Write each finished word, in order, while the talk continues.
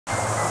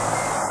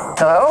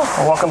Hello,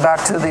 and welcome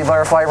back to the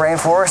Butterfly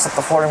Rainforest at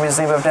the Florida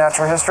Museum of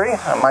Natural History.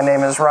 My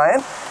name is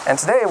Ryan, and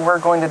today we're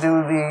going to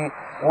do the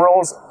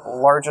world's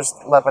largest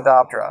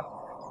Lepidoptera.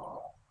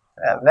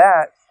 And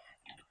that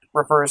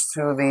refers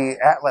to the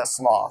Atlas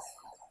moth,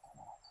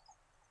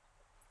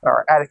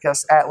 or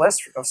Attacus atlas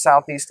of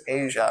Southeast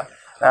Asia.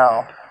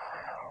 Now,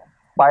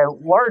 by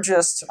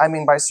largest, I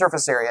mean by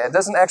surface area. It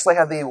doesn't actually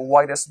have the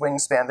widest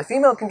wingspan. The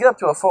female can get up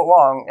to a foot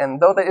long,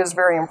 and though that is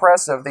very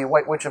impressive, the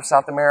white witch of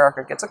South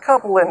America gets a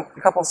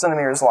couple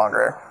centimeters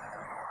longer.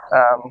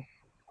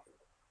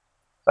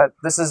 But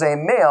this is a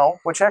male,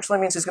 which actually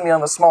means he's going to be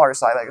on the smaller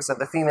side. Like I said,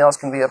 the females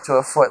can be up to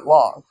a foot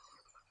long.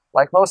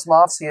 Like most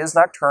moths, he is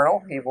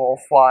nocturnal. He will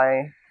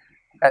fly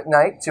at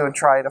night to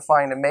try to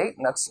find a mate,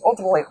 and that's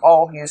ultimately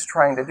all he's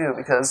trying to do,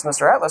 because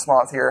Mr. Atlas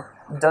moth here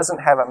doesn't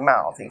have a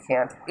mouth. He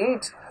can't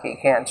eat, he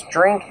can't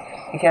drink,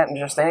 he can't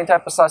ingest any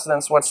type of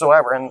sustenance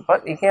whatsoever,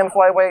 but he can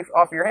fly away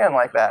off your hand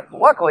like that.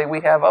 Luckily,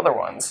 we have other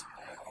ones.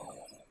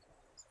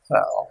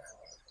 So,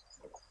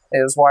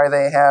 is why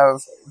they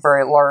have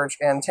very large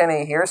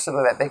antennae here, so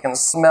that they can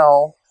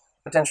smell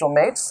potential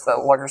mates. The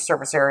larger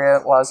surface area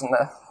allows them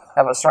to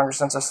have a stronger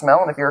sense of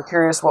smell, and if you're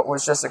curious what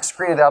was just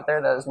excreted out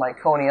there, that is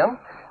meconium.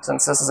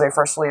 Since this is a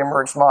freshly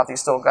emerged moth, he's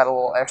still got a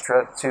little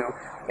extra to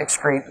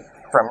excrete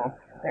from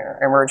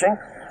emerging.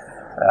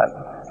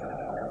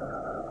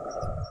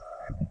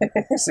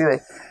 See, they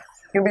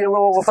can be a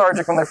little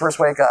lethargic when they first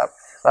wake up.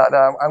 But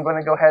I'm going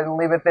to go ahead and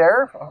leave it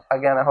there.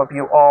 Again, I hope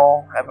you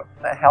all have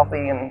a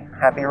healthy and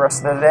happy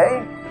rest of the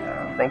day.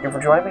 Thank you for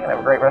joining me, and have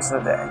a great rest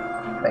of the day.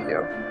 Thank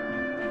you.